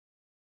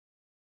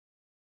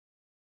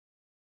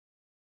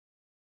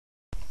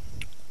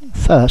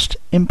First,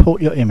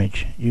 import your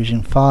image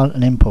using File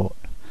and Import.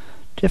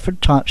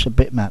 Different types of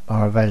bitmap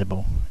are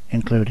available,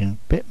 including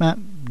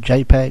bitmap,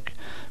 JPEG,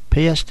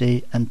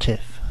 PSD and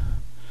TIFF.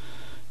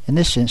 In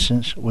this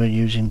instance, we're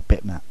using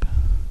bitmap.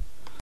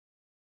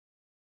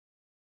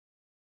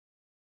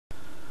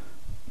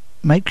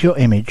 Make your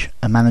image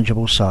a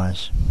manageable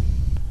size.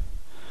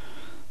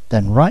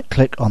 Then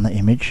right-click on the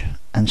image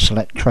and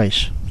select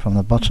Trace from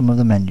the bottom of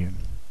the menu.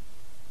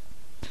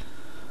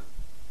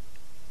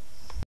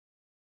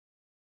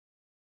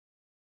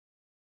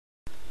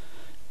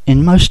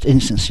 In most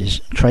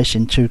instances, trace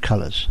in two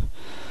colors.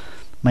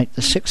 Make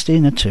the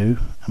 16 a 2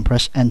 and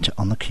press Enter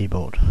on the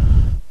keyboard.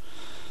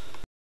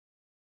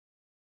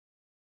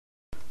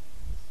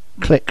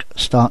 Click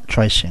Start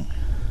Tracing.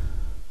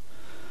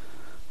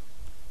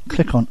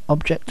 Click on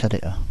Object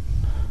Editor.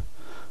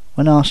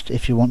 When asked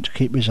if you want to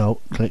keep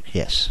result, click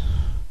Yes.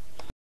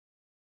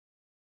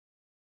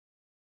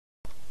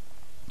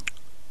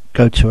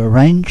 Go to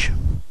Arrange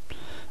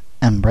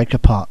and Break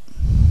Apart.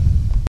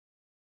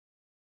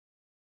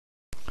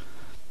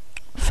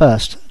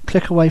 First,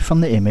 click away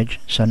from the image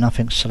so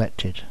nothing's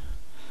selected.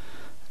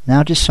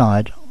 Now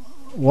decide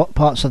what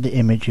parts of the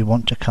image you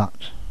want to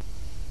cut.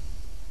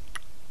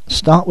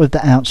 Start with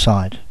the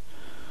outside.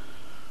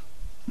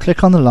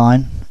 Click on the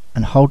line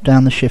and hold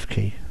down the Shift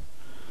key.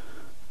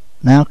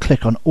 Now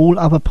click on all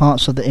other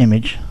parts of the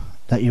image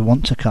that you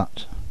want to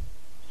cut.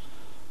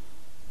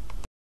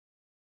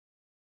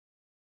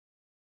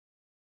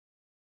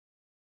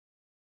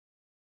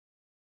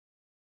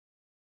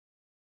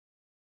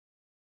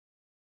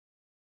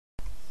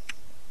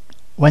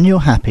 When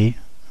you're happy,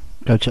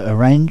 go to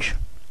Arrange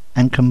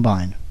and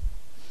Combine.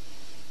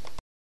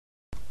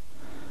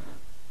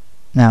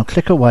 Now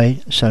click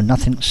away so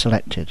nothing's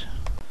selected.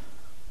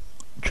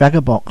 Drag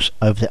a box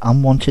over the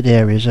unwanted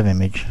areas of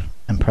image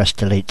and press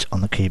Delete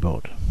on the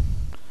keyboard.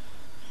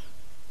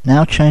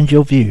 Now change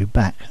your view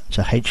back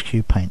to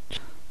HQ Paint.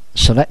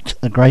 Select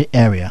the grey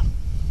area.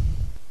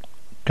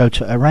 Go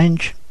to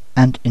Arrange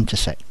and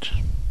Intersect.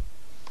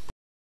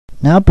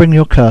 Now bring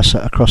your cursor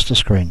across the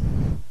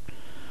screen.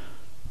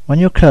 When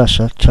your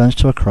cursor turns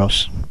to a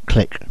cross,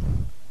 click.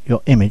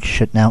 Your image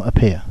should now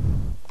appear.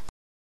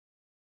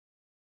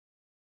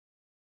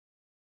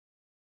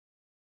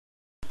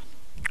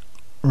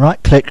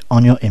 Right-click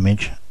on your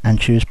image and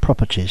choose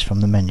Properties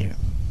from the menu.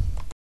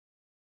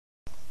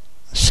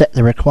 Set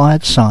the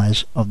required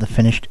size of the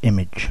finished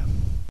image.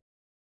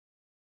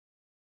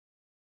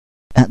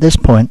 At this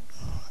point,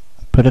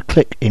 put a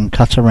click in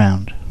Cut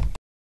Around.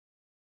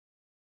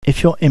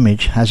 If your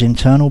image has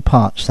internal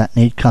parts that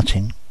need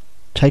cutting,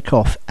 take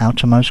off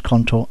outermost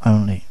contour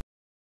only.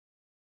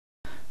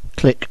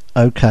 Click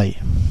OK.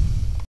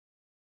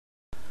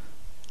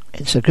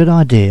 It's a good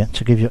idea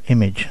to give your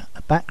image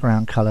a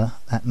background colour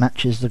that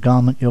matches the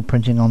garment you're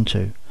printing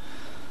onto,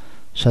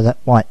 so that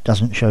white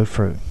doesn't show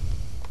through.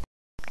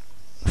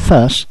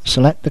 First,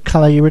 select the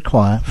colour you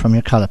require from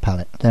your colour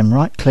palette. Then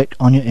right-click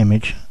on your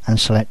image and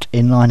select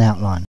Inline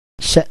Outline.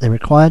 Set the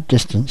required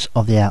distance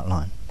of the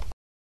outline.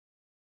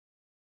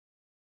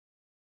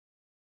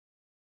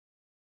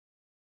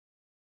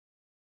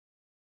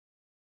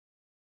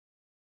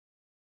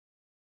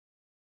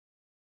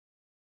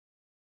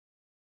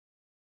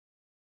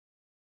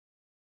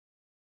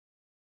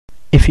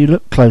 If you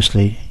look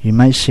closely, you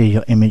may see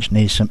your image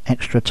needs some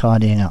extra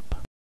tidying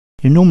up.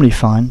 You normally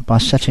find by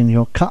setting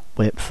your cut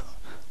width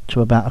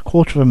to about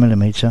 1/4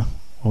 mm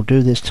will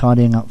do this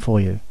tidying up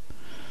for you.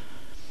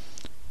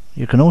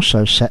 You can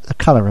also set the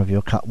colour of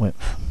your cut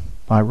width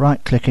by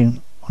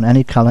right-clicking on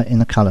any colour in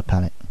the colour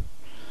palette.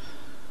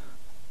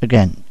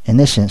 Again, in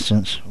this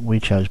instance, we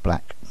chose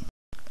black.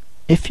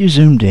 If you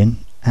zoomed in,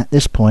 at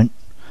this point,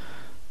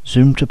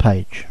 zoom to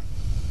page.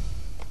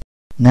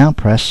 Now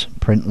press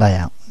Print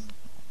Layout.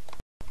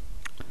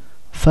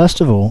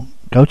 First of all,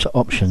 go to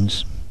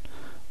Options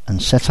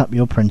and set up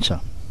your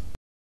printer.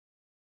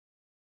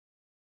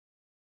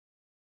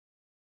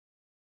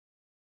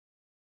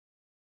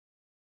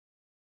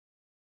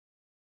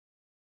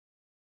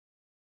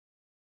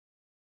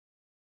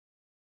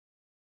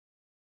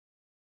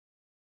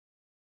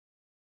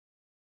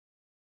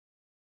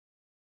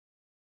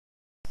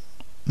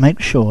 Make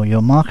sure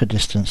your marker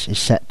distance is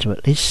set to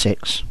at least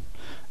 6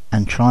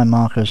 and try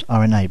markers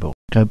are enabled.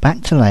 Go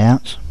back to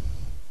Layout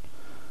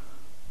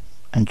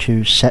and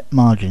choose Set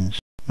Margins.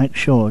 Make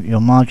sure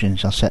your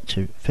margins are set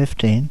to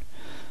 15,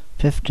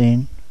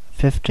 15,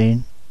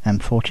 15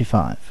 and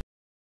 45.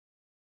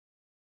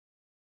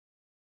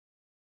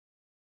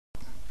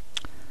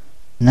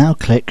 Now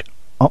click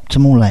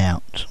Optimal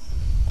Layout.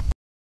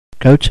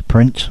 Go to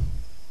Print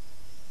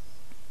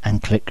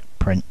and click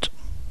Print.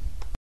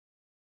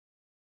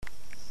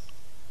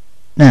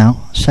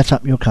 Now set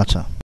up your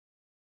cutter.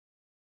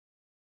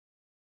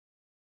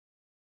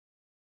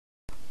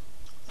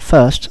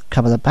 First,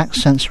 cover the back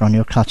sensor on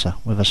your cutter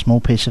with a small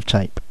piece of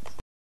tape.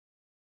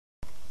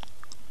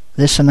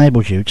 This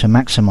enables you to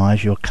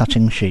maximize your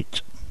cutting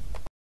sheet.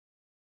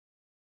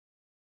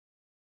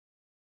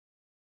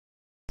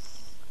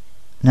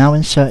 Now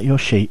insert your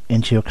sheet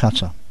into your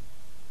cutter.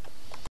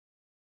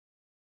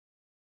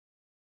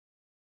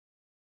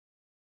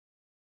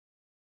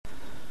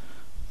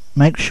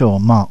 Make sure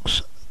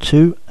marks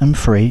 2 and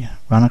 3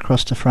 run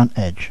across the front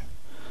edge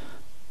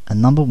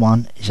and number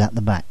 1 is at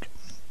the back.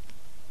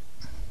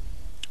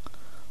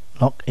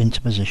 Lock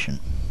into position.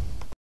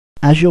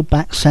 As your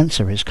back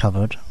sensor is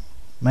covered,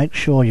 make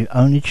sure you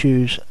only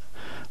choose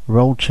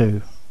Roll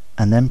 2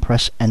 and then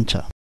press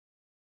Enter.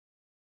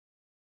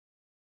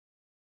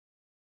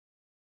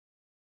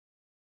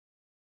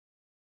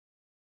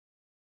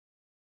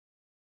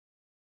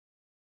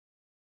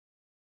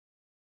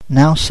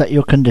 Now set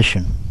your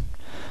condition.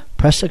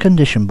 Press the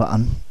condition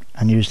button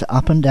and use the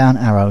up and down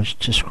arrows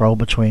to scroll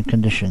between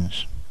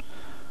conditions.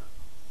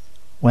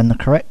 When the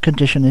correct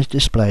condition is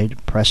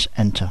displayed, press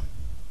Enter.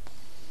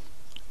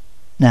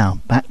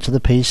 Now back to the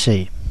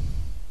PC.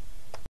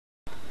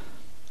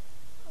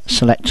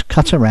 Select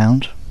Cut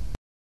Around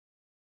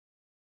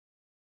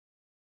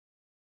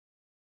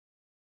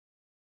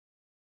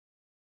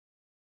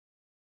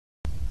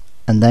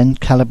and then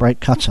Calibrate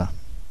Cutter.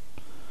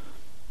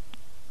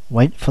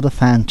 Wait for the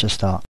fan to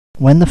start.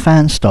 When the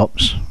fan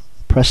stops,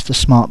 press the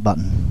Smart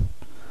button.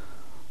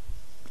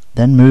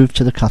 Then move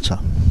to the cutter.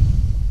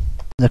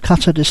 The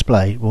cutter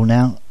display will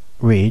now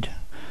read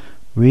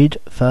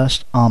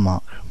First R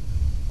Mark.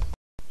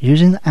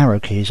 Using the arrow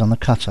keys on the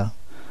cutter,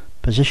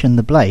 position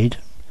the blade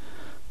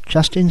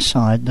just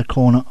inside the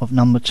corner of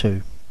number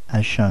 2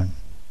 as shown.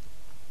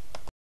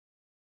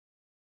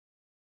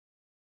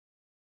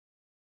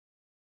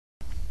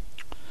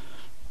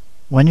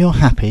 When you're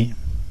happy,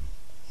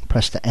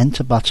 press the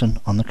Enter button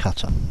on the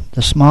cutter.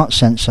 The Smart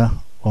sensor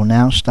will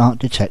now start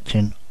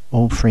detecting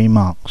all 3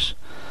 marks,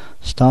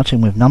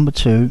 starting with number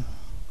 2,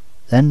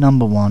 then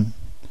number 1,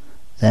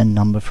 then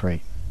number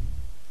 3.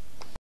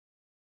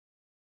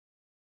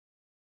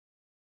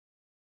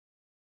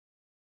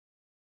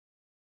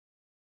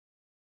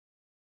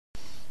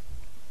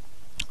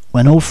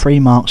 When all 3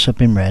 marks have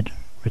been read,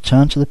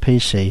 return to the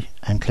PC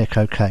and click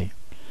OK.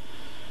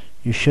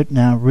 You should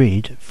now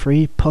read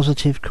 3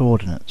 positive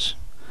coordinates.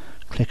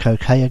 Click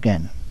OK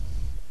again.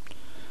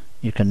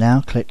 You can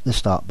now click the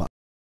Start button.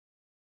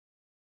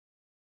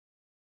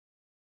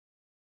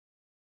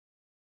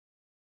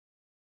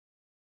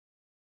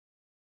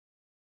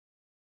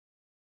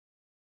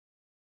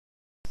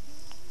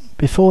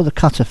 Before the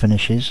cutter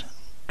finishes,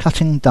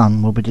 Cutting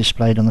Done will be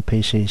displayed on the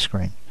PC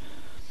screen.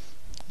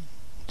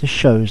 This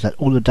shows that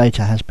all the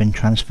data has been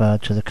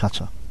transferred to the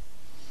cutter.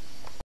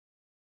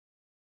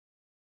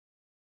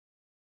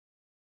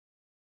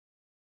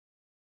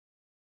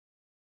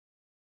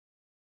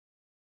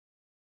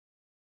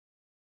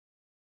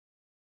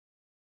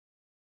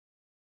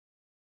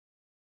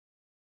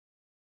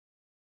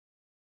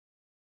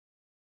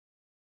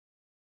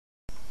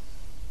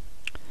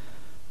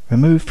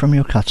 Remove from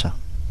your cutter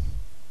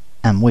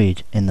and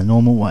weed in the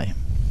normal way.